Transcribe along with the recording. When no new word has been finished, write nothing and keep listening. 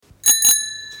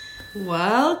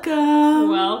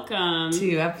Welcome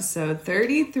to episode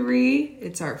 33.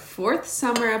 It's our fourth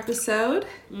summer episode.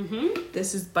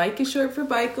 This is Bike is Short for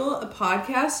Bichael, a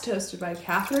podcast hosted by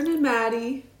Catherine and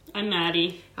Maddie. I'm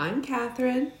Maddie. I'm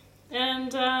Catherine.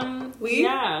 And we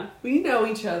know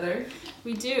each other.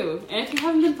 We do. And if you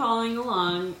haven't been following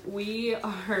along, we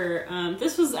are,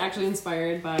 this was actually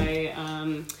inspired by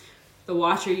the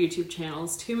Watcher YouTube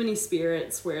channels, Too Many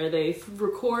Spirits, where they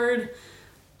record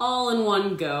all in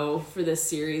one go for this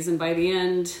series, and by the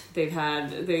end they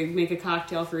make a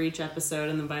cocktail for each episode,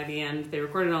 and then by the end they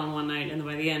record it all in one night, and then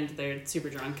by the end they're super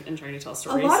drunk and trying to tell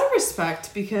stories. A lot of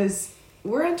respect, because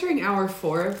we're entering hour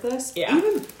 4 of this. Yeah.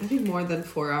 Even, I think more than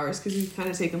 4 hours, because we've kind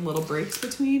of taken little breaks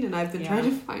between, and I've been trying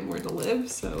to find where to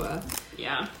live, so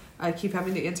I keep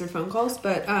having to answer phone calls,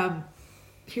 but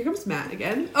here comes Matt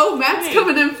again. Oh, Matt's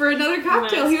coming in for another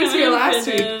cocktail. He was here last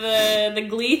week. The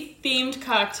Glee-themed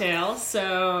cocktail.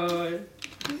 So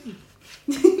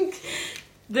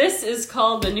this is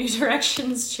called the New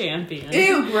Directions Champion.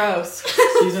 Ew, gross.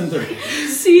 Season 3.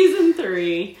 Season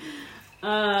 3.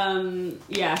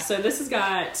 So this has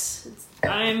got...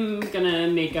 I'm gonna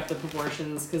make up the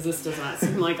proportions because this does not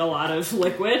seem like a lot of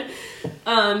liquid.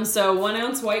 So 1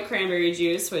 ounce white cranberry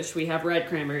juice, which we have red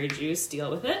cranberry juice,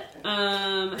 deal with it.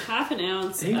 Half an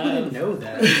ounce I didn't know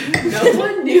that. No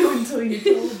one knew until you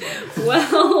told me.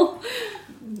 Well,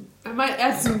 I might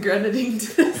add some grenadine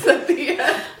to this at the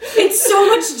end. it's so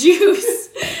much juice.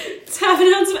 It's half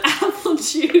an ounce of apple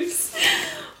juice,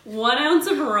 1 ounce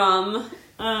of rum,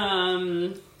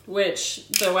 which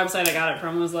the website I got it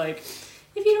from was like,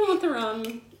 if you don't want the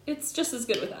rum, it's just as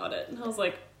good without it. And I was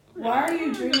like, why are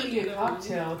you drinking a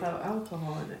cocktail without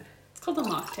alcohol in it? it's called a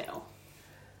mocktail.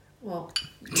 Well,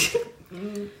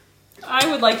 I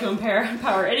would like to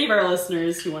empower any of our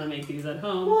listeners who want to make these at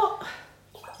home. well,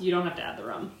 You don't have to add the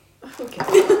rum. okay.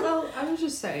 Well, I was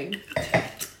just saying.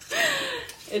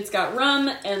 It's got rum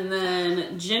and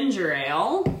then ginger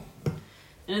ale.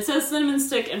 And it says cinnamon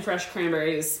stick and fresh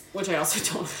cranberries, which I also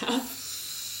don't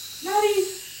have. Maddie,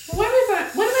 what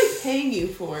am I paying you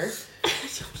for? I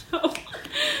don't know.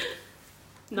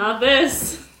 Not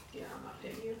this. Yeah, I'm not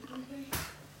paying you for anything.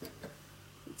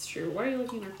 It's true. Why are you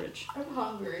looking in our fridge? I'm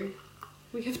hungry.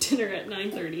 We have dinner at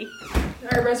 9:30.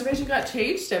 Our reservation got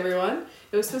changed, everyone.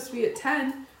 It was supposed to be at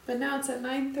 10, but now it's at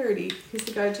 9:30 because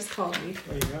the guy just called me.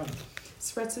 There you go.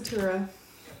 Sprezzatura.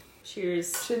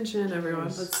 Cheers. Chin chin, everyone.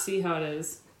 Let's see how it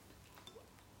is.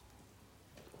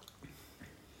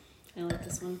 I like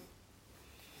this one.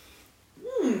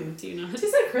 Do you know? It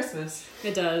tastes like Christmas.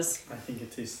 It does. I think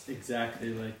it tastes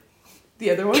exactly like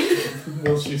The other one?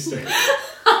 Will Schuster. Ew!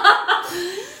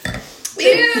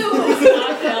 This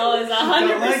cocktail is 100%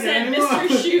 Don't like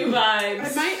Mr. Shoe I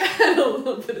vibes. might add a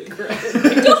little bit of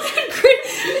grenadine. Don't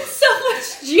it's so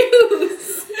much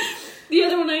juice. The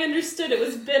other one I understood, it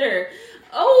was bitter.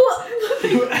 Oh,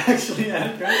 You actually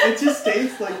add grenadine. It just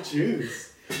tastes like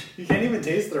juice. You can't even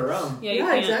taste the rum. yeah, you Yeah,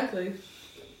 can't. exactly.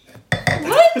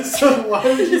 What? So why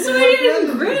would you So do I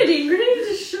didn't grenadine? grenadine. Grenadine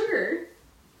is just sugar.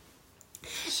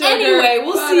 Sugar, Anyway,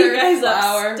 we'll see you butter, guys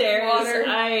flour, upstairs. water.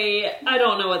 I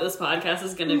don't know what this podcast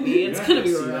is going to be. It's going to be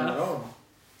You're not gonna see that at rough. all.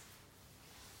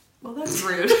 Well, that's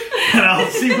rude. And I'll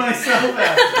see myself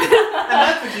out. And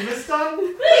that's what you missed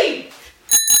on? Hey!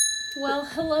 Well,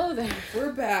 hello there.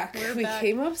 We're back. We back.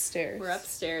 came upstairs. We're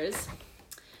upstairs.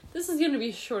 This is going to be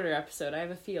a shorter episode, I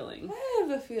have a feeling. I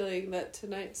have a feeling that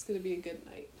tonight's going to be a good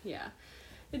night. Yeah.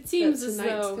 It seems that as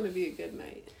tonight's though going to be a good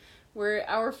night. we're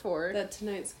hour 4. That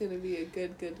tonight's going to be a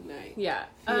good night. Yeah.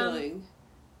 Feeling.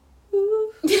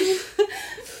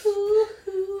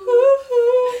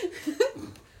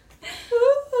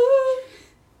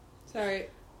 Sorry.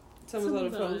 Someone's on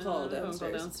a phone call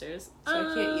downstairs.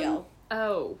 So I can't yell.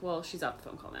 Oh, well, she's off the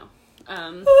phone call now.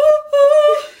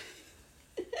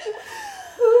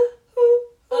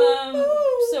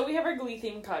 So we have our Glee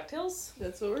themed cocktails.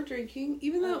 That's what we're drinking.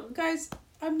 Even though, guys,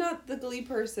 I'm not the Glee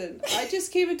person. I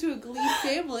just came into a Glee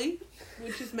family,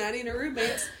 which is Maddie and her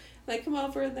roommates. And I come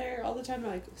over in there all the time.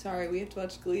 I'm like, sorry, we have to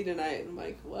watch Glee tonight. And I'm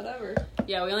like, whatever.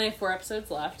 Yeah, we only have 4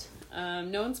 episodes left.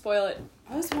 No one spoil it.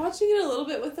 I was watching it a little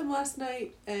bit with them last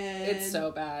night, and It's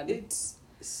so bad. It's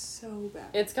so bad.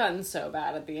 It's gotten so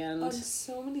bad at the On end.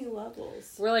 so many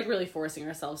levels. We're like really forcing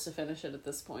ourselves to finish it at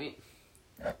this point.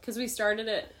 Because we started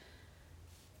it,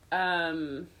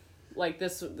 like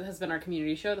this has been our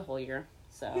community show the whole year.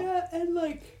 So Yeah, and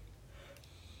like,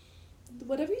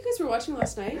 whatever you guys were watching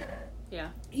last night, yeah.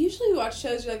 usually you watch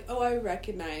shows, you're like, oh, I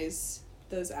recognize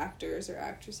those actors or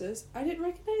actresses. I didn't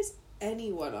recognize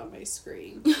anyone on my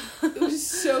screen. It was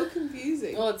so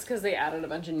confusing. Well, it's because they added a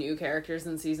bunch of new characters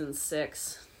in season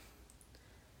 6.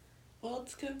 Well,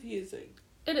 it's confusing.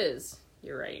 It is.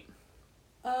 You're right.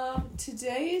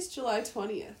 Today is July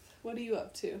 20th. What are you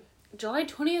up to? July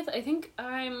 20th, I think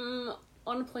I'm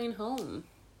on a plane home.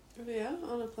 Oh, yeah?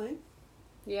 On a plane?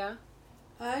 Yeah.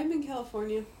 I'm in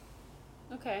California.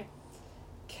 Okay.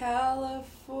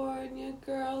 California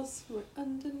girls were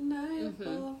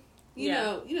undeniable. Mm-hmm. You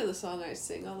know the song I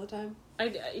sing all the time?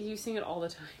 You sing it all the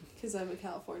time. Because I'm a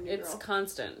California girl. It's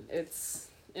constant.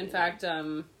 In fact,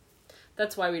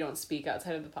 that's why we don't speak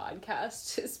outside of the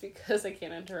podcast, is because I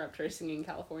can't interrupt her singing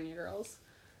California Girls.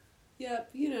 Yep,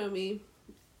 you know me.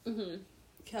 Mm-hmm.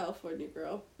 California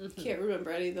girl. Mm-hmm. Can't remember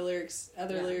any of the lyrics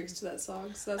to that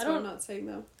song, so that's why I'm not saying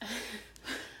them.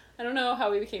 I don't know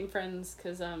how we became friends,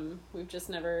 because we've just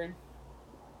never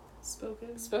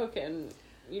spoken.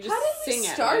 You just how did sing we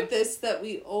start this that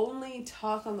we only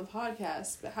talk on the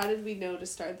podcast? But how did we know to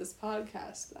start this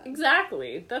podcast then?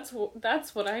 Exactly. That's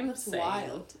what I'm saying.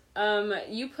 Wild.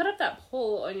 You put up that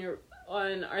poll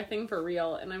on our thing for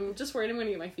real, and I'm just worried I'm going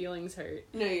to get my feelings hurt.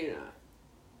 No, you're not.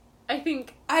 I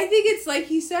think it's like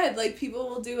he said, like, people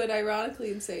will do it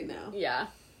ironically and say no. Yeah.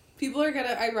 People are going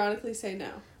to ironically say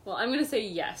no. Well, I'm going to say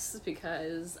yes,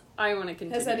 because I want to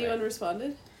continue. Has anyone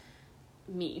responded?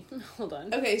 Me. Hold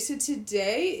on. Okay, so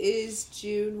today is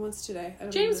June. What's today?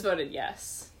 James voted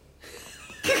yes.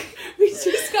 We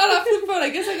just got off the phone. I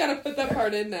guess I gotta put that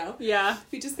part in now. Yeah.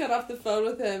 We just got off the phone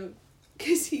with him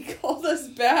because he called us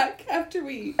back after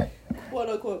we,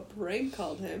 quote-unquote, prank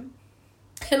called him.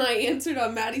 And I answered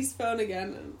on Maddie's phone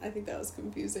again, and I think that was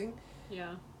confusing.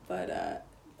 Yeah. But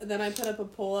then I put up a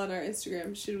poll on our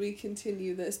Instagram. Should we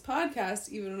continue this podcast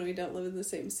even when we don't live in the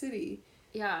same city?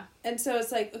 Yeah. And so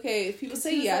it's like, okay, if people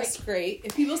say yes, great.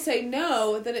 If people say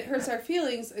no, then it hurts our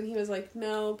feelings. And he was like,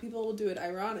 no, people will do it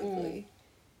ironically.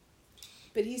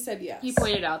 But he said yes. He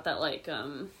pointed out that, like,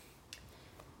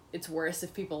 it's worse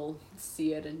if people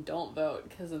see it and don't vote,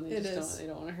 because then they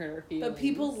don't want to hurt our feelings. But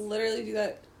people literally do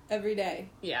that every day.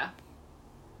 Yeah.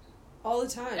 All the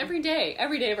time. Every day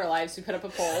of our lives we put up a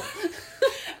poll.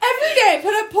 Every day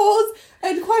put up polls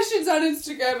and questions on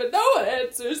Instagram and no one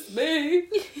answers me.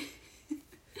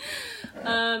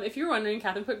 If you're wondering,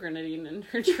 Catherine put grenadine in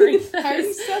her drink. I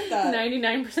already said that.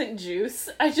 99% juice.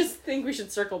 I just think we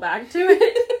should circle back to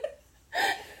it.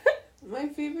 My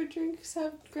favorite drinks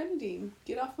have grenadine.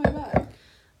 Get off my back.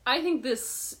 I think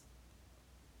this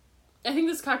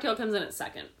cocktail comes in at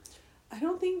second. I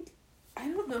don't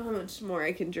know how much more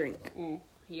I can drink. You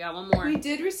got one more. We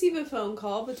did receive a phone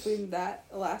call between that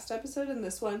last episode and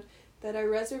this one that our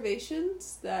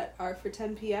reservations that are for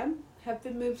 10 p.m. have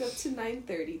been moved up to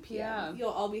 9:30 p.m. Yeah. You'll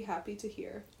all be happy to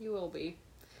hear. You will be.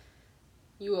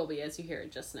 You will be, as you hear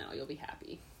it just now. You'll be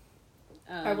happy.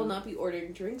 I will not be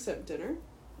ordering drinks at dinner.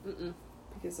 Mm-mm.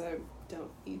 Because I don't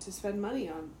need to spend money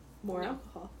on more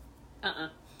alcohol.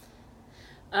 But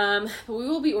we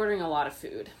will be ordering a lot of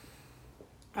food.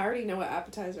 I already know what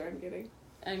appetizer I'm getting.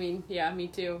 I mean, yeah, me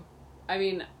too. I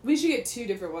mean... We should get 2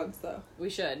 different ones, though.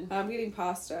 We should. I'm getting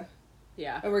pasta.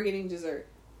 Yeah. And we're getting dessert.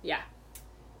 Yeah.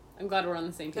 I'm glad we're on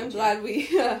the same page. I'm glad we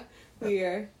are.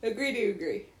 Agree to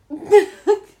agree.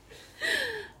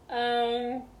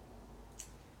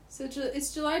 So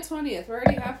it's July 20th. We're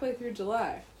already halfway through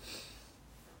July.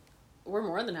 We're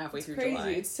more than halfway through crazy. July.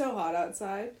 It's so hot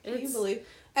outside. Can you believe?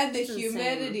 And the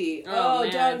humidity. Insane. Oh,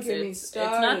 man, don't get me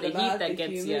started. It's not the about heat that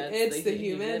gets you. It's the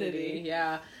humidity.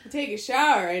 Yeah. You take a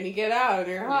shower and you get out and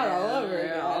you're hot all over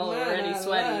again. Already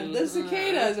sweating. The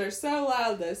cicadas are so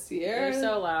loud this year. They're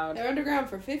so loud. They're underground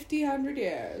for 100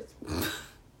 years. Can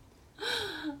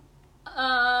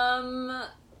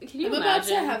you I'm imagine? about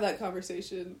to have that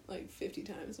conversation like 50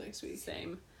 times next week.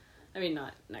 Same. I mean,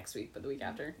 not next week, but the week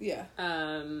after. Yeah.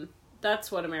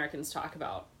 That's what Americans talk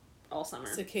about all summer.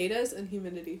 Cicadas and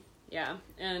humidity. Yeah.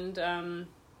 And, I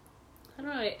don't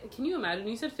know, can you imagine?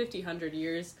 You said 100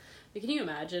 years. Can you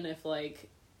imagine if,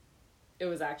 like, it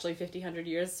was actually 100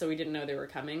 years, so we didn't know they were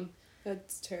coming?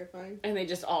 That's terrifying. And they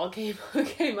just all came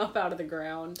up out of the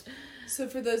ground. So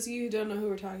for those of you who don't know who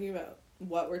we're talking about,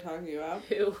 what we're talking about.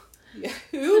 Who? Yeah.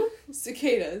 Who?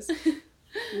 Cicadas.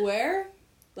 Where?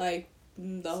 Like,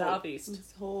 the Southeast.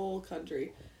 whole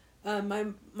country. My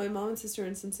mom and sister were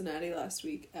in Cincinnati last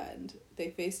week, and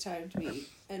they FaceTimed me,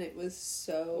 and it was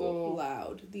so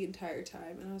loud the entire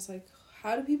time. And I was like,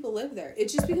 how do people live there? It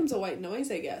just becomes a white noise,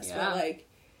 I guess. Yeah. But, like,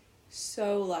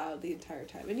 so loud the entire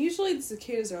time. And usually the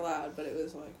cicadas are loud, but it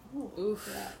was like, oh. Oof.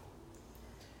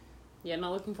 Yeah,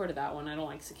 not looking forward to that one. I don't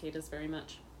like cicadas very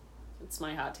much. It's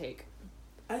my hot take.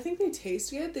 I think they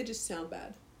taste good, they just sound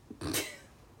bad.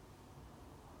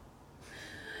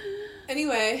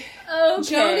 Anyway, okay.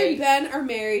 Joan and Ben are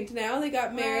married now. They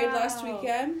got married last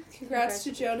weekend. Congrats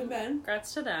to Joan and Ben.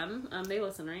 Congrats to them. They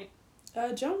listen, right?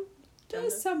 Joan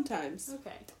does sometimes.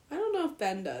 Okay. I don't know if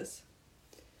Ben does.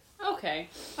 Okay.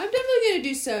 I'm definitely going to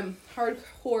do some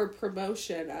hardcore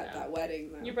promotion at that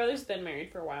wedding, though. Your brother's been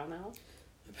married for a while now.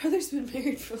 My brother's been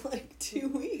married for like 2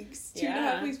 weeks.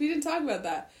 2.5 weeks. We didn't talk about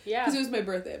that. Yeah. Because it was my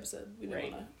birthday episode. We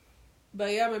didn't want to.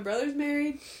 But yeah, my brother's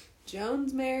married.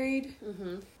 Joan's married.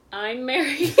 Mm-hmm. I'm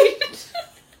married.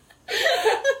 Surprise!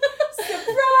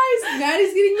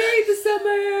 Maddie's getting married this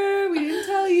summer. We didn't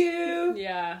tell you.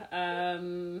 Yeah.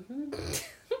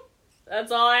 That's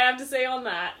all I have to say on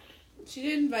that. She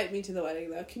didn't invite me to the wedding,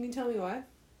 though. Can you tell me why?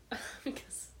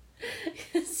 Because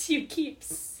you keep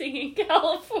singing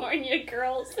California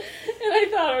Girls, and I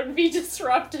thought it would be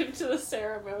disruptive to the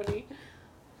ceremony.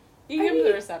 You can come to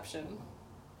the reception.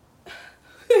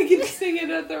 I can sing it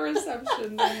at the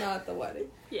reception, but not the wedding.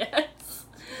 Yes.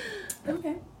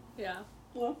 Okay. Yeah.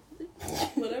 Well,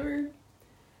 whatever.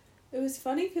 It was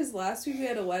funny because last week we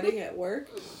had a wedding at work,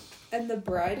 and the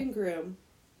bride and groom,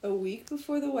 a week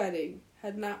before the wedding,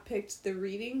 had not picked the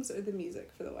readings or the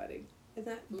music for the wedding. And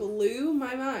that blew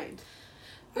my mind.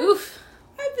 Oof.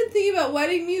 I've been thinking about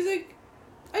wedding music.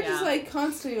 I just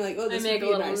constantly oh, this would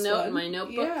be a nice one. I make a little note in my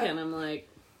notebook and I'm like,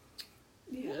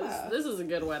 yeah, this is a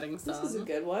good wedding song. This is a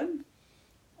good one.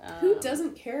 Who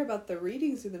doesn't care about the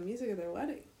readings or the music of their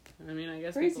wedding? I mean, I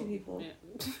guess crazy people.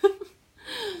 Yeah.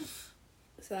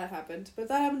 So that happened. But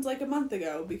that happened like a month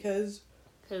ago because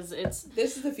this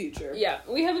is the future. Yeah,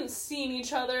 we haven't seen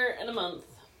each other in a month.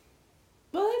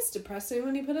 Well, that's depressing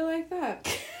when you put it like that.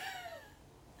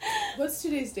 What's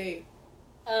today's date?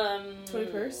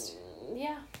 21st?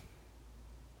 Yeah.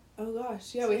 Oh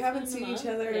gosh, yeah, so we haven't seen each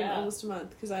other in almost a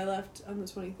month because I left on the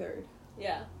 23rd.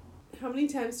 Yeah. How many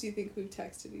times do you think we've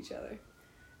texted each other?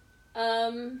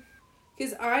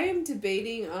 Because I am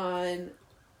debating on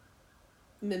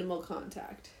minimal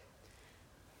contact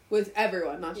with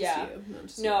everyone, not just you. Not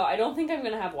just you. I don't think I'm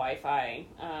gonna have Wi-Fi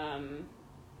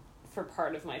for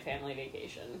part of my family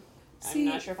vacation. I'm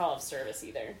not sure if I'll have service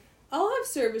either. I'll have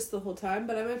service the whole time,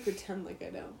 but I might pretend like I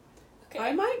don't. Okay.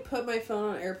 I might put my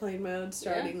phone on airplane mode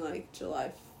starting like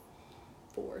July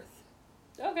 4th.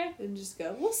 Okay. And just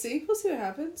go. We'll see. We'll see what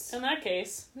happens. In that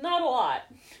case, not a lot.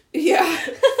 Yeah.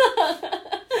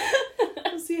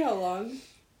 We'll see how long.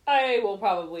 I will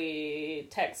probably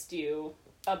text you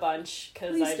a bunch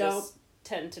because I just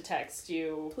tend to text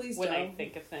you I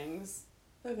think of things.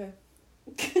 Okay.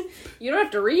 You don't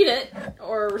have to read it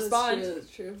or respond.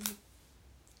 That's true.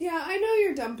 Yeah, I know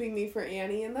you're dumping me for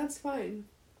Annie, and that's fine.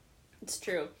 It's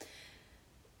true.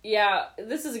 Yeah,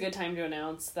 this is a good time to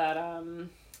announce that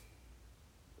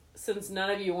since none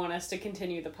of you want us to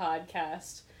continue the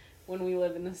podcast when we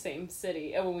live in the same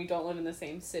city, when we don't live in the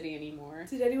same city anymore.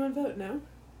 Did anyone vote no?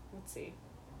 Let's see.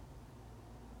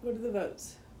 What are the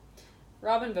votes?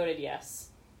 Robin voted yes.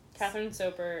 Catherine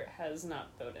Soper has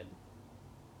not voted.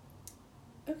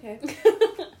 Okay.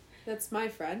 That's my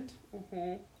friend.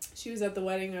 Mm-hmm. She was at the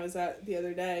wedding I was at the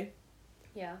other day.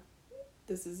 Yeah.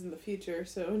 This is in the future,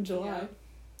 so in July.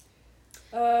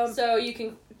 Yeah. So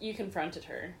you confronted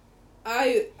her.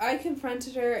 I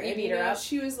confronted her and beat her up.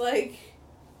 She was like,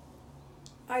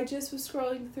 I just was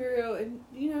scrolling through and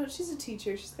she's a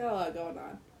teacher. She's got a lot going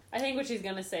on. I think what she's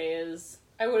gonna say is,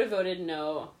 I would have voted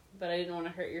no, but I didn't want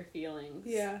to hurt your feelings.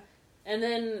 Yeah. And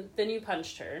then you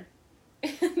punched her.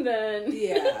 And then...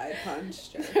 Yeah, I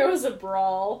punched her. There was a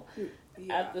brawl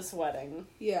at this wedding.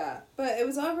 Yeah, but it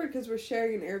was awkward because we're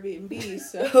sharing an Airbnb,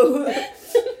 so...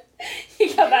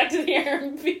 You got back to the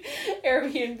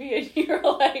Airbnb and you were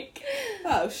like...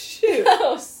 Oh, shoot.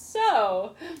 Oh,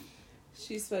 so...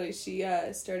 She's funny. She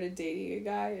started dating a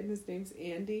guy, and his name's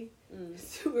Andy.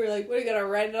 So we were like, what, you gotta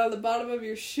write it on the bottom of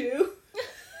your shoe?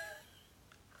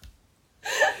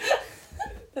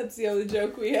 That's the only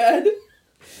joke we had.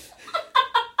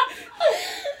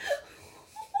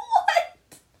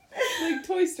 Like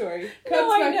Toy Story.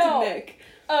 Comes back to Nick.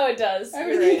 Oh, it does.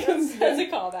 You're right. That's a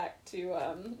callback to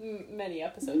many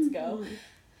episodes ago.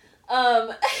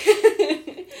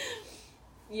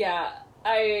 Yeah,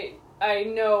 I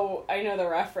know the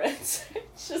reference. I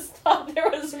just thought there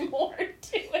was more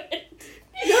to it.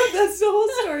 No, that's the whole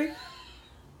story.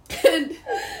 And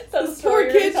that's the story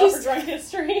you're going to tell for Drunk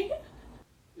History.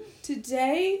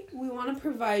 Today, we want to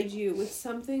provide you with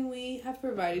something we have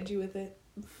provided you with it.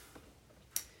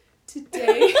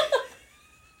 Today,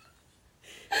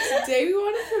 we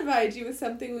want to provide you with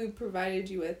something we've provided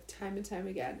you with time and time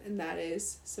again, and that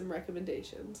is some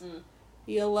recommendations.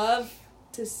 You'll love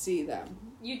to see them.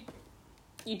 You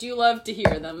do love to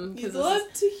hear them. You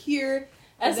love to hear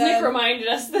As Nick reminded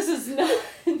us, this is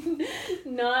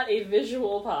not a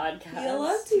visual podcast. You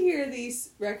love to hear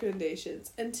these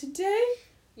recommendations. And today,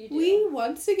 we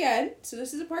once again, so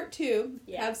this is a part 2,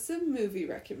 have some movie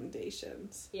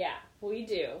recommendations. Yeah, we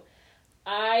do.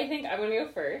 I think I'm going to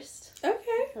go first.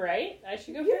 Okay. Right? I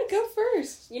should go first? first? Go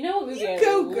first. You know what movie you I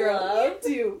go, love? Girl.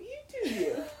 You do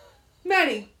you.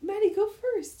 Maddie, go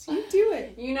first. You do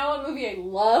it. You know what movie I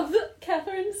love,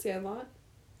 Catherine? Sandlot.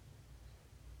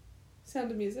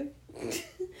 Sound of Music.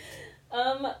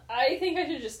 I think I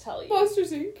should just tell you.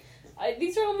 Monsters, Inc.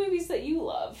 These are all movies that you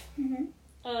love. Mm-hmm.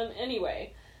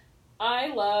 Anyway, I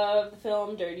love the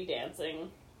film Dirty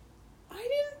Dancing.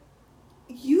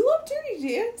 You love Dirty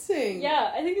Dancing.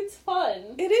 Yeah, I think it's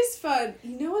fun. It is fun.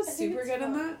 You know what's super good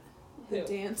in that? The Who?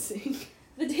 dancing.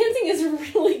 The dancing is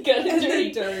really good in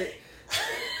Dirty Dirt.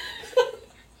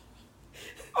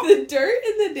 The dirt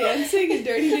and the dancing and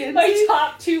Dirty Dancing. My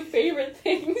top 2 favorite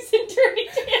things in Dirty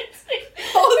Dancing.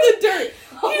 All the dirt.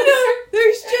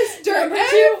 There's just dirt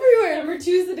everywhere. Number 2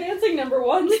 is the dancing. Number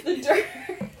 1's the dirt.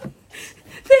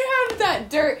 They have that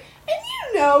dirt.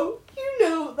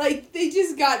 And like, they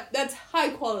just got, that's high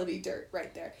quality dirt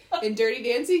right there. In Dirty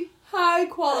Dancing, high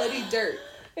quality dirt.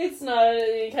 It's not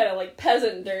any kind of, like,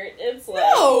 peasant dirt. It's, like,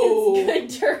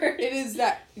 it's good dirt. It is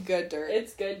that good dirt.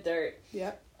 It's good dirt.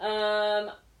 Yep.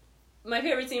 My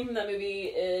favorite scene from that movie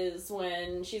is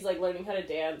when she's, like, learning how to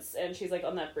dance, and she's, like,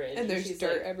 on that bridge. And there's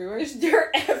dirt everywhere. There's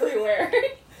dirt everywhere.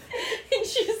 And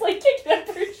she's, like, kicking up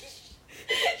her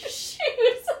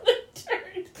shoes on the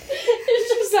dirt. It's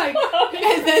just like,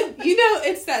 and then,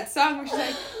 it's that song where she's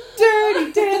like,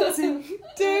 dirty dancing,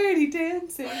 dirty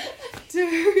dancing,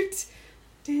 dirt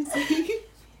dancing.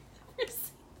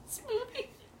 This movie.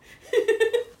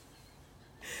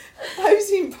 I've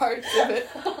seen parts of it.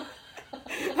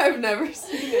 I've never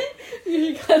seen it.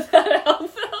 You got that out,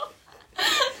 Phil.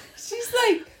 She's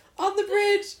like on the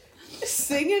bridge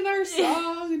singing our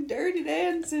song and dirty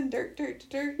dancing, dirt, dirt,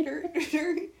 dirt, dirt,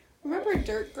 dirt. Remember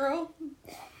Dirt Girl?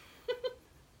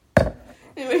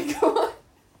 Anyway, go on.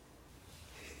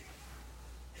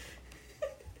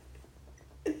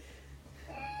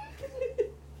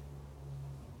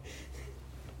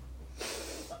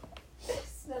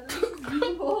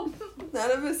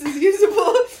 None of us is usable.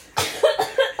 Who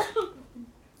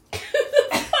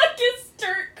the fuck is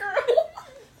Dirt Girl?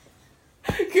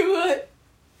 Google it.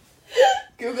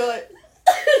 Google it.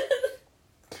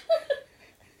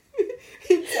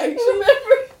 It's actually...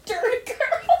 Remember Dirt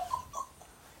Girl?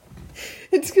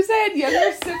 It's because I had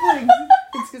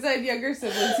younger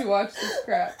siblings who watched this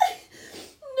crap.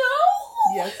 No!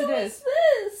 Yes, it is. What's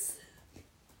this?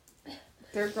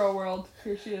 Dirt Girl World.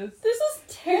 Here she is. This is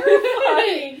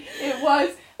terrifying. It was.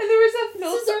 And there was a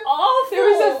filter. This is awful. There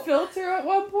was a filter at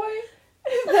one point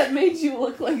that made you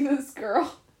look like this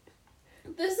girl.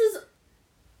 This is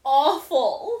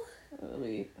awful. Let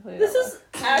me play this is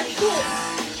actual.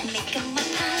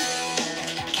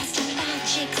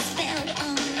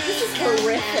 This is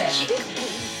horrific.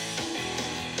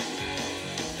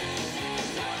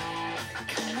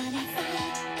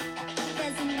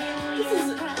 This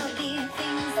is...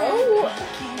 Oh.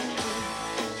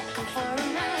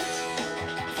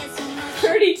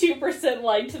 32%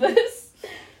 liked this.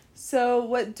 So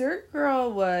what Dirt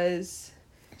Girl was,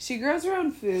 she grows her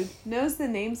own food, knows the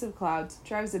names of clouds,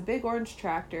 drives a big orange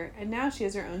tractor, and now she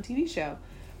has her own TV show.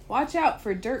 Watch out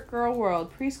for Dirt Girl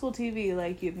World, preschool TV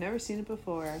like you've never seen it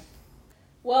before.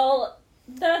 Well,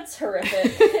 that's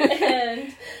horrific.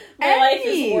 And my life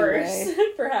is worse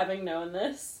for having known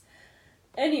this.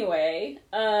 Anyway,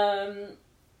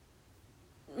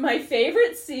 my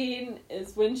favorite scene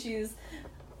is when she's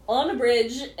on a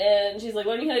bridge and she's like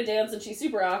learning how to dance and she's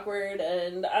super awkward,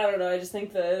 and I don't know, I just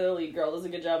think the lead girl does a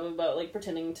good job about like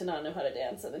pretending to not know how to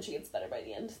dance, and then she gets better by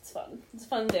the end. It's fun. It's a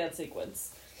fun dance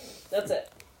sequence. That's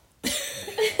it.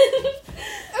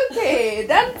 Okay,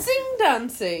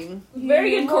 dancing.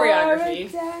 Very good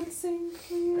choreography. Dancing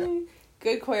queen.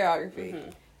 Good choreography.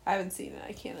 Mm-hmm. I haven't seen it.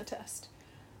 I can't attest.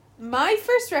 My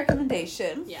first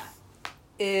recommendation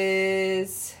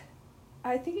is,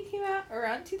 I think it came out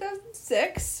around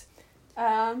 2006,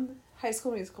 High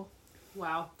School Musical.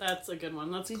 Wow, that's a good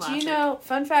one. That's Did classic. you know,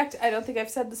 fun fact, I don't think I've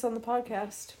said this on the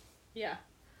podcast. Yeah.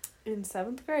 In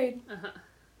 7th grade. Uh-huh.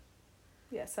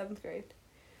 Yeah, 7th grade.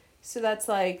 So that's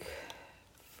like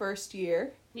first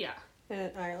year. Yeah.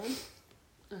 In Ireland.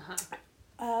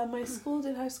 Uh-huh. My school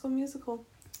did High School Musical.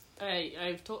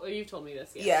 You've told me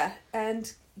this, yes. Yeah,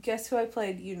 and guess who I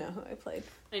played? You know who I played.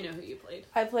 I know who you played.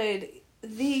 I played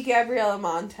the Gabriela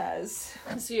Montez.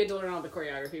 So you had to learn all the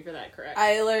choreography for that, correct?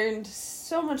 I learned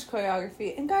so much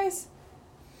choreography. And guys,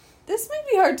 This may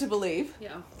be hard to believe.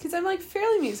 Yeah. Because I'm, like,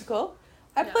 fairly musical.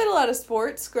 I played a lot of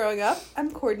sports growing up.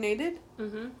 I'm coordinated.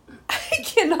 Mm-hmm. I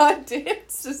cannot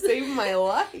dance to save my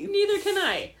life. Neither can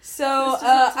I. So,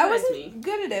 I wasn't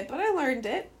good at it, but I learned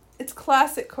it. It's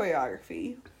classic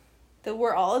choreography. The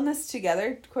We're All in This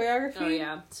Together choreography. Oh,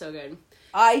 yeah. So good.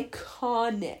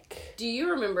 Iconic. Do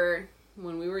you remember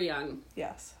when we were young?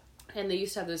 Yes. And they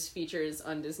used to have those features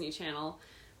on Disney Channel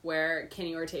where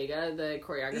Kenny Ortega, the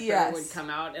choreographer, would come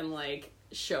out and, like,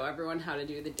 show everyone how to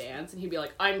do the dance, and he'd be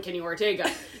like, "I'm Kenny Ortega,"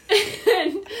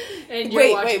 and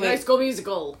you're watching High School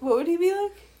Musical. What would he be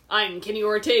like? I'm Kenny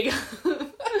Ortega.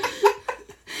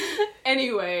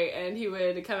 Anyway, and he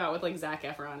would come out with, like, Zac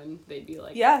Efron, and they'd be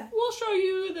like, "Yeah, we'll show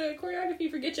you the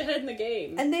choreography for Get Your Head in the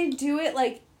Game." And they do it,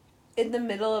 like, in the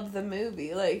middle of the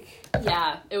movie, like...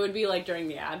 Yeah, it would be, like, during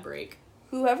the ad break.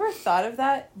 Whoever thought of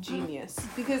that, genius.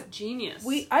 Because... Genius.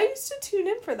 I used to tune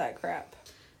in for that crap.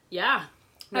 Yeah.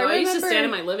 No, I used to stand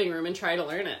in my living room and try to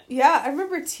learn it. Yeah, I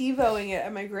remember TiVoing it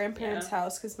at my grandparents'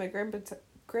 house because my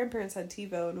grandparents had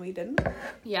TiVo and we didn't.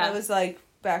 Yeah. That was like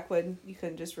back when you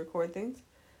couldn't just record things.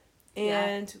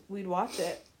 And we'd watch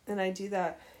it. And I do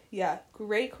that. Yeah,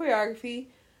 great choreography.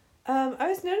 I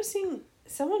was noticing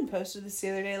someone posted this the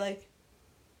other day, like,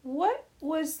 what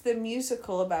was the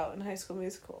musical about in High School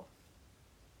Musical?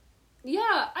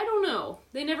 Yeah, I don't know.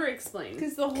 They never explained.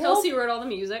 Because Kelsey wrote all the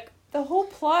music. The whole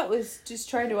plot was just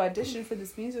trying to audition for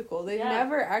this musical. They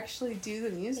never actually do the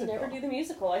musical. They never do the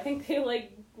musical. I think they,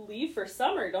 like, leave for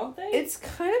summer, don't they? It's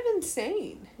kind of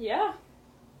insane. Yeah.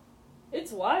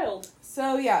 It's wild.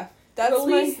 So, yeah. That's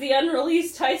Release the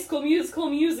unreleased High School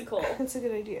musical. That's a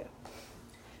good idea.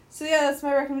 So, yeah, that's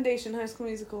my recommendation, High School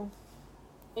Musical.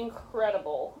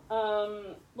 Incredible.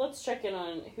 Let's check in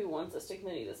on who wants us to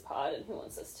continue this pod and who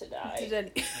wants us to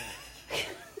die.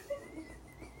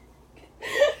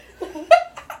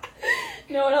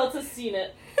 No one else has seen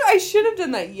it. I should have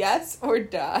done that. Yes or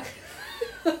die.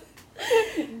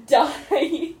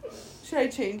 Die. Should I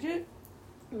change it?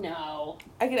 No.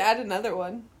 I could add another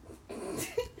one.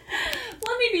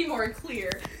 Let me be more clear.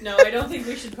 No, I don't think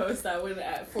we should post that one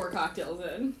at 4 cocktails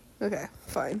in. Okay,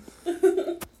 fine.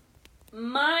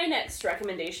 My next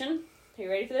recommendation. Are you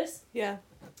ready for this? Yeah.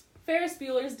 Ferris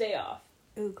Bueller's Day Off.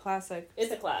 Ooh, classic.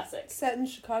 It's a classic. Set in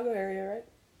Chicago area, right?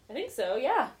 I think so,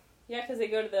 yeah. Yeah, because they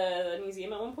go to the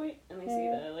museum at one point, and they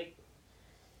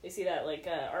see that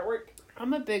artwork.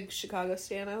 I'm a big Chicago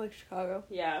stan. I like Chicago.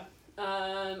 Yeah.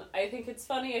 I think it's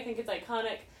funny. I think it's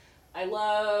iconic. I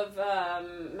love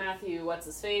Matthew,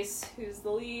 what's-his-face, who's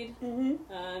the lead.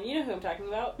 Mm-hmm. You know who I'm talking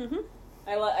about. Mm-hmm.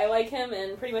 I like him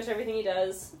and pretty much everything he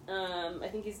does. I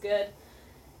think he's good.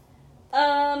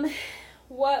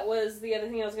 What was the other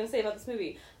thing I was going to say about this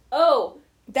movie? Oh!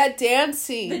 That dance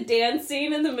scene. The dance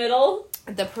scene in the middle.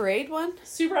 The parade one?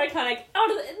 Super iconic. In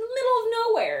the middle of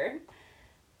nowhere.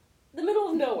 The middle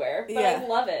of nowhere. But I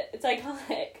love it. It's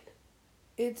iconic.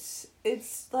 It's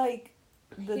like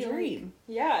the dream.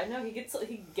 Yeah, no, he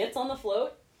gets on the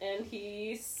float and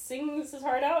he sings his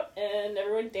heart out and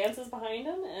everyone dances behind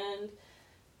him and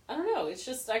I don't know, it's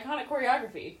just iconic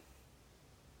choreography.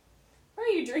 Why are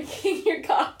you drinking your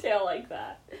cocktail like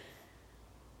that?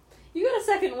 You got a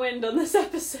second wind on this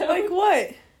episode. Like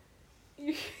what?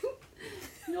 You're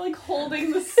like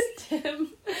holding the stem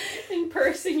and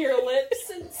pursing your lips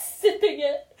and sipping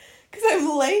it. Because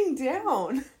I'm laying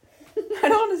down. I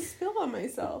don't want to spill on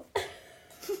myself.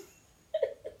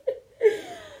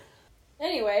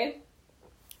 Anyway,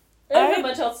 I don't have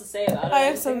much else to say about it. I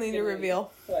have something to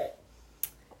reveal. What?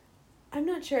 I'm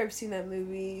not sure I've seen that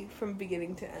movie from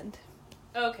beginning to end.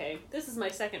 Okay, this is my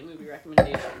second movie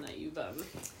recommendation that you've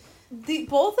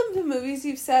both of the movies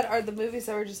you've said are the movies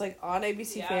that were just like on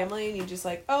ABC Family and you just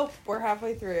like, oh, we're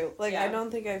halfway through. Like, I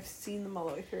don't think I've seen them all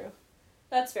the way through.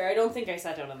 That's fair. I don't think I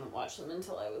sat down and watched them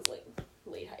until I was like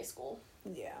late high school.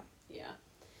 Yeah. Yeah.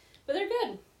 But they're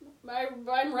good.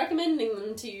 I'm recommending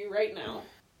them to you right now.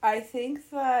 I think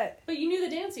that... But you knew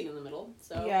the dancing in the middle,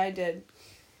 so... Yeah, I did.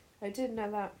 I did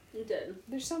know that. You did.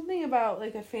 There's something about,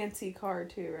 like, a fancy car,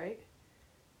 too, right?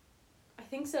 I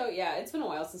think so, yeah. It's been a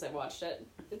while since I watched it.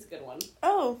 It's a good one.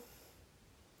 Oh.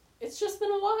 It's just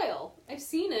been a while. I've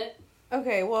seen it.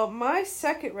 Okay, well, my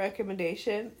second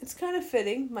recommendation, it's kind of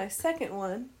fitting. My second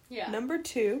one, number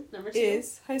two,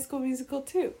 is High School Musical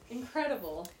 2.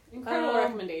 Incredible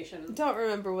recommendation. Don't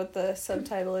remember what the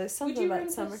subtitle is. Something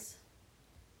about summer.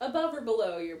 Above or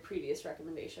below your previous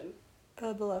recommendation?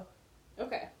 Below.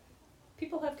 Okay.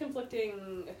 People have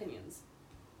conflicting opinions.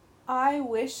 I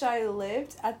wish I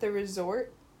lived at the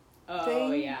resort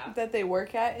thing that they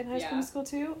work at in High School Musical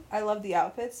 2. I love the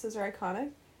outfits. Those are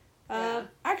iconic.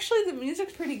 Actually, the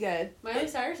music's pretty good. Miley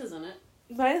Cyrus is in it.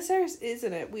 Miley Cyrus is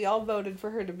in it. We all voted for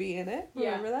her to be in it.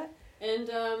 Remember that?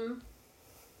 And,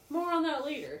 more on that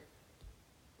later.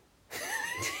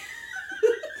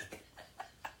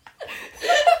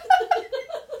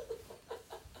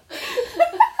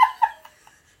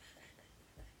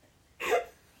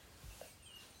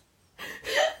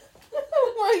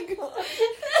 Oh my god.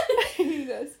 I hate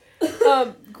us.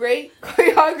 Great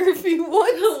choreography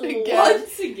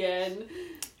once again.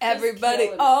 Everybody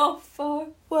all for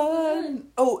one.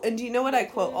 Oh, and do you know what I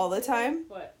quote all the time?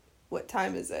 What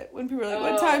time is it? When people are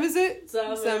like, what time is it?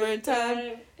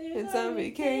 Summertime. It's on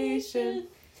vacation.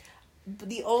 But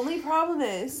the only problem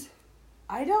is,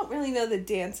 I don't really know the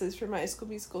dances from High School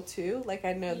Musical 2. Like,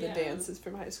 I know the dances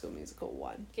from High School Musical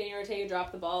 1. Kenny Ortega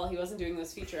dropped the ball. He wasn't doing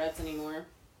those featurettes anymore.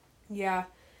 Yeah.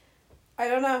 I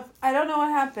don't know. I don't know what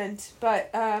happened. But,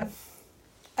 I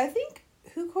think,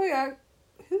 who choreographed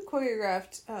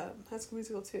High School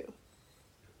Musical 2?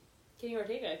 Kenny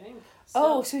Ortega, I think.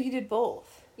 Oh, so he did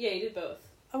both. Yeah, he did both.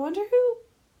 I wonder who...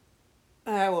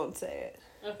 I won't say it.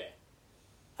 Okay.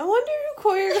 I wonder who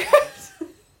choreographed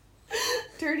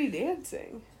Dirty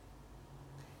Dancing.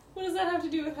 What does that have to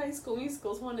do with High School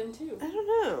Musicals 1 and 2? I don't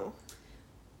know.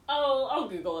 I'll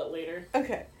Google it later.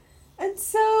 Okay. And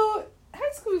so,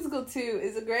 High School Musical 2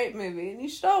 is a great movie, and you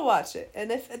should all watch it.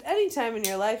 And if at any time in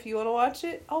your life you want to watch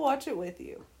it, I'll watch it with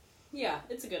you. Yeah,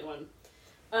 it's a good one.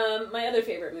 My other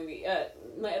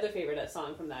favorite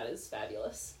song from that is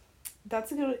Fabulous.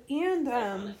 That's a good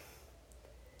one.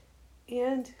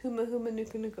 And Huma Huma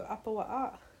Nuku Nuku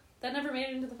Apawa'a. That never made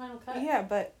it into the final cut. Yeah,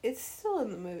 but it's still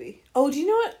in the movie. Oh, do you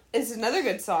know what? It's another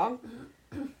good song.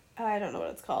 I don't know what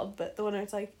it's called, but the one where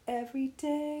it's like, every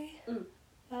day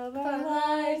of our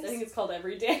lives. I think it's called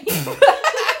Every Day.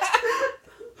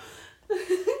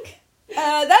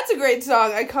 That's a great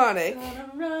song. Iconic.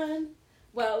 Gonna run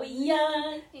while we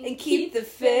young and keep the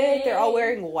faith. They're all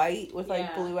wearing white with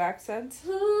like blue accents.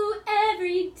 Ooh,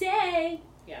 every day.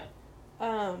 Yeah.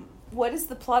 What is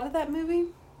the plot of that movie?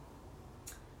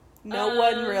 No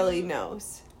one really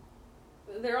knows.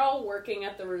 They're all working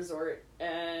at the resort,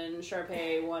 and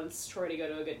Sharpay wants Troy to go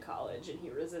to a good college, and he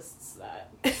resists that.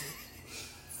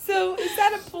 So, is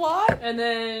that a plot? And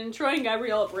then Troy and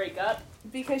Gabrielle break up.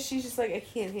 Because she's just like, I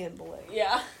can't handle it.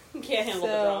 Yeah, can't handle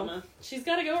the drama. She's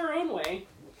gotta go her own way.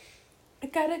 I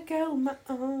gotta go my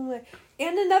own way.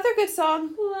 And another good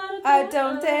song, I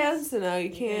Don't Dance, No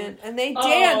You Can't. And they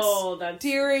dance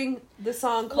during the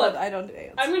song called I Don't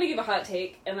Dance. I'm gonna give a hot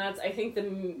take, and that's, I think the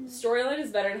storyline is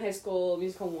better in High School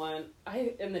Musical 1,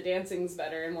 and the dancing's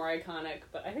better and more iconic,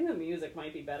 but I think the music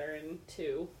might be better in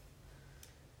 2.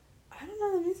 I don't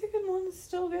know, the music in 1 is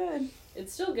still good.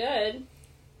 It's still good.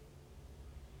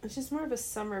 It's just more of a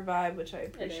summer vibe, which I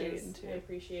appreciate in 2. I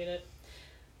appreciate it.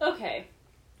 Okay.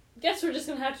 Guess we're just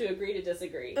gonna have to agree to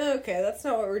disagree. Okay, that's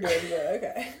not what we're doing, but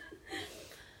okay.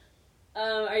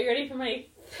 Are you ready for my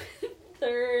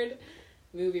third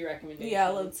movie recommendation? Yeah,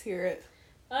 let's hear it.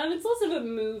 It's less of a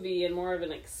movie and more of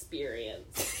an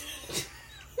experience.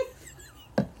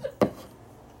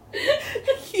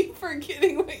 I keep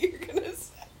forgetting what you're gonna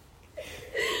say.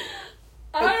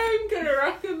 I'm gonna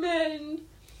recommend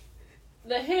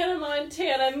the Hannah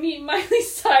Montana Meet Miley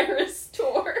Cyrus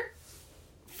tour.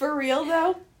 For real,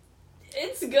 though?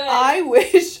 It's good. I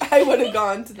wish I would have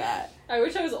gone to that. I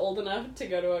wish I was old enough to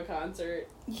go to a concert.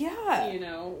 Yeah. You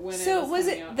know, when so was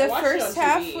it out. The first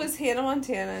half was Hannah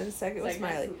Montana and the second was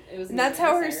Miley. And that's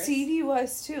how her CD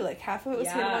was too. Like half of it was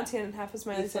Hannah Montana and half was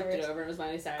Miley Cyrus. Flipped it over and it was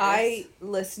Miley Cyrus. I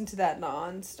listened to that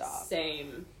nonstop.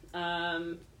 Same.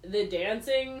 The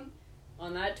dancing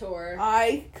on that tour.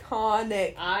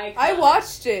 Iconic. I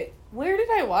watched it. Where did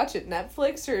I watch it?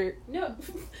 Netflix or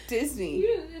Disney?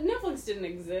 Netflix didn't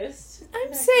exist.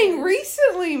 I'm saying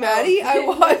recently, Maddie. I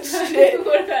watched it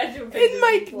in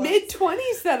my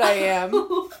mid-20s that I am.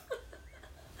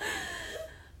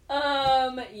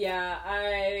 Yeah,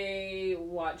 I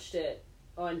watched it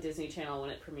on Disney Channel when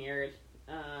it premiered.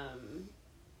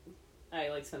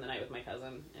 I spent the night with my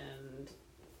cousin and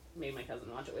made my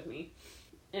cousin watch it with me.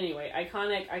 Anyway,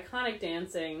 iconic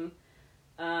dancing.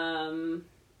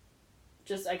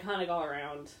 Just iconic all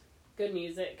around. Good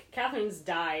music. Catherine's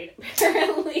died,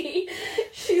 apparently.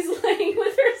 She's laying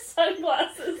with her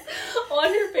sunglasses on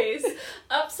her face,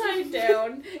 upside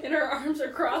down, and her arms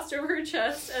are crossed over her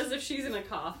chest as if she's in a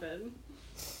coffin.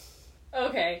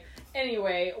 Okay,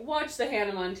 anyway, watch the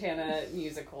Hannah Montana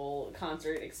musical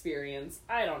concert experience.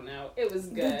 I don't know. It was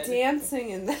good. The dancing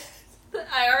in that.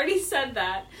 I already said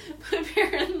that, but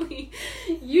apparently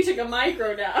you took a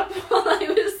micro nap while I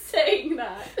was saying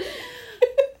that.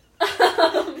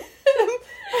 I'm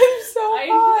so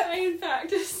hot. I in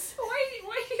fact, why do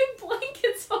you have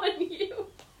blankets on you?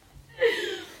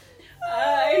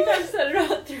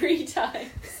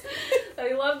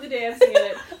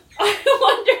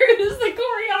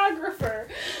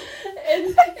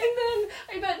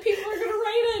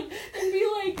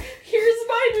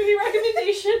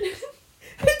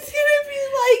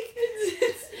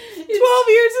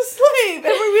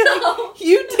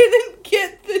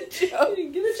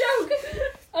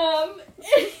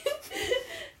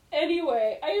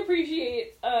 Anyway, I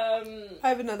appreciate, I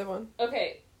have another one.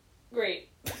 Okay, great.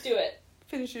 Do it.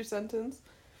 Finish your sentence.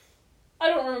 I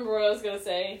don't remember what I was gonna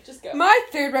say. Just go. My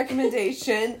third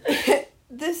recommendation,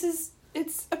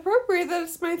 it's appropriate that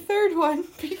it's my third one,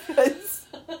 because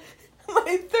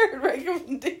my third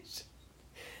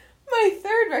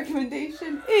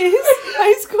recommendation is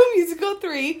High School Musical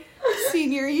 3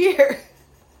 senior year.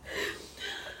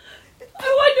 I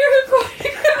wonder who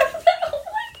choreographed that one.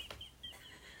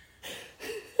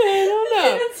 I don't know.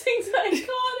 Dancing's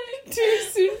iconic. Too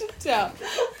soon to tell.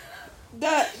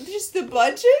 Just the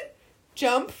budget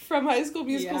jump from High School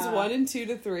Musicals 1 and 2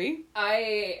 to 3.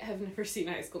 I have never seen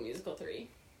High School Musical 3.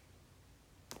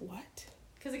 What?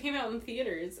 Because it came out in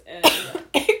theaters, and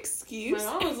Excuse?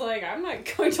 my mom was like, I'm not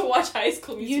going to watch High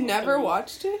School Musical 3. You never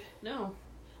watched it? No.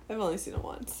 I've only seen it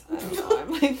once. I don't know.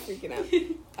 I'm like freaking out.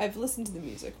 I've listened to the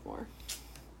music more.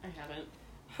 I haven't.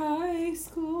 High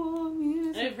School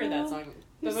Musical. I've heard that song,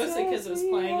 but mostly because it was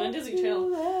playing on Disney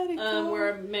Channel,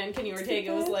 where a man, Kenny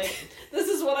Ortega, was like, this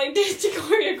is what I did to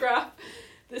choreograph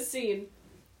this scene.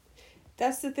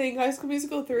 That's the thing, High School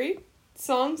Musical 3,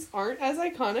 songs aren't as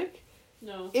iconic.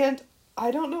 No. And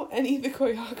I don't know any of the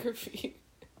choreography.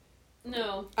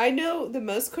 No. I know the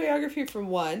most choreography from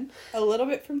 1, a little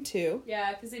bit from 2.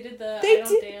 Yeah, because they did the They I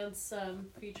Don't Dance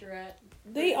featurette.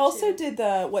 They also did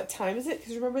the, what time is it?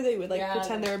 Because remember they would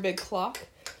pretend they were a big clock?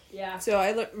 Yeah. So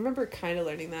I remember kind of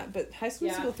learning that, but High School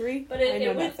Musical 3, but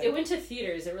it went to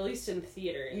theaters. It released in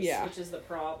theaters, which is the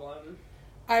problem.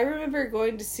 I remember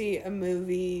going to see a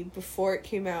movie before it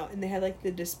came out, and they had like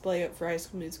the display up for High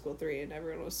School Musical 3, and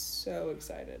everyone was so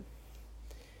excited.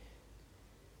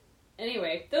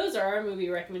 Anyway, those are our movie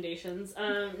recommendations.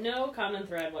 No common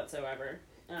thread whatsoever.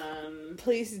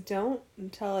 Please don't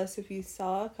tell us if you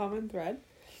saw a common thread.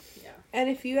 Yeah. And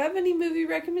if you have any movie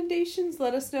recommendations,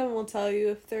 let us know and we'll tell you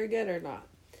if they're good or not.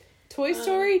 Toy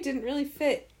Story didn't really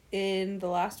fit in the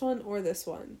last one or this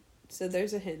one, so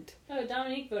there's a hint. Oh,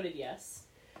 Dominique voted yes.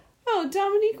 Oh,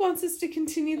 Dominique wants us to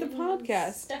continue the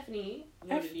podcast. Stephanie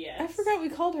voted yes. I forgot we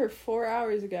called her 4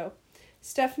 hours ago.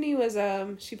 Stephanie was,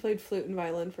 she played flute and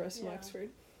violin for us in Wexford.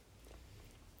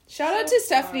 Shout out to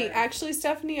Stephanie. Actually,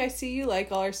 Stephanie, I see you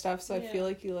like all our stuff, so I feel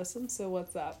like you listen, so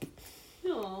what's up?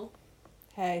 No.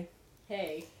 Hey.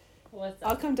 Hey. What's up?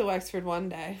 I'll come to Wexford one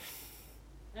day.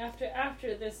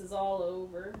 After this is all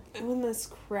over. And when this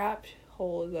crap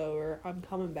hole is over, I'm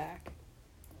coming back.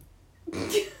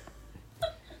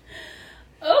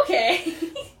 Okay.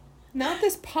 Not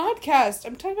this podcast.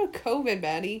 I'm talking about COVID,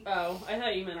 Maddie. Oh, I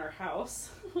thought you meant our house.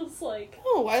 I was like...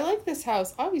 Oh, I like this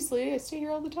house. Obviously, I stay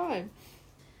here all the time.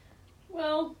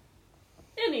 Well,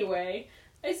 anyway,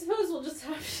 I suppose we'll just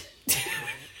have to...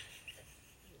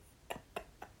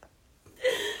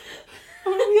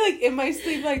 I'm gonna be like in my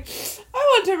sleep like, I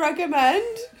want to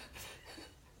recommend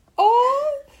all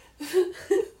of it.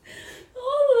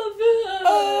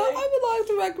 I would like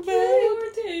to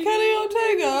recommend Kenny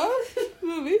Ortega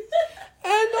movies.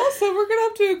 And also we're gonna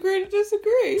have to agree to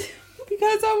disagree.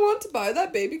 Because I want to buy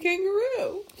that baby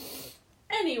kangaroo.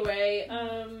 Anyway,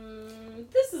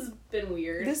 this has been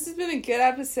weird. This has been a good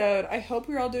episode. I hope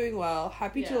you're all doing well.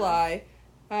 Happy July.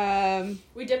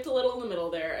 We dipped a little in the middle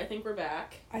there. I think we're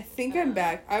back. I think I'm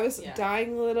back. I was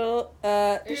dying a little.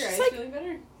 Are your eyes feeling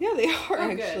better? Yeah, they are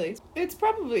actually. Good. It's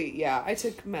probably, I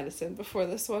took medicine before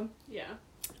this one.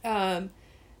 Yeah.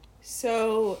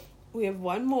 So we have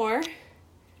one more.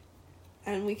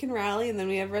 And we can rally, and then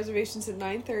we have reservations at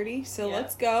 9:30. So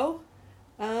let's go.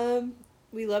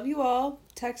 We love you all.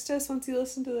 Text us once you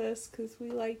listen to this, because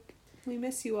we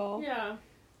miss you all. Yeah.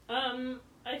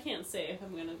 I can't say if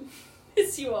I'm gonna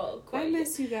miss you all quite. I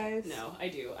miss you guys. No, I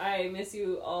do. I miss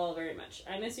you all very much.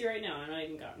 I miss you right now. I'm not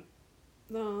even gone.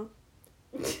 No.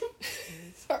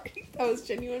 Sorry, that was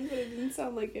genuine, but it didn't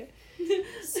sound like it.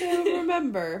 So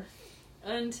remember.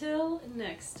 Until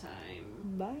next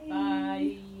time. Bye.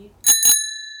 Bye.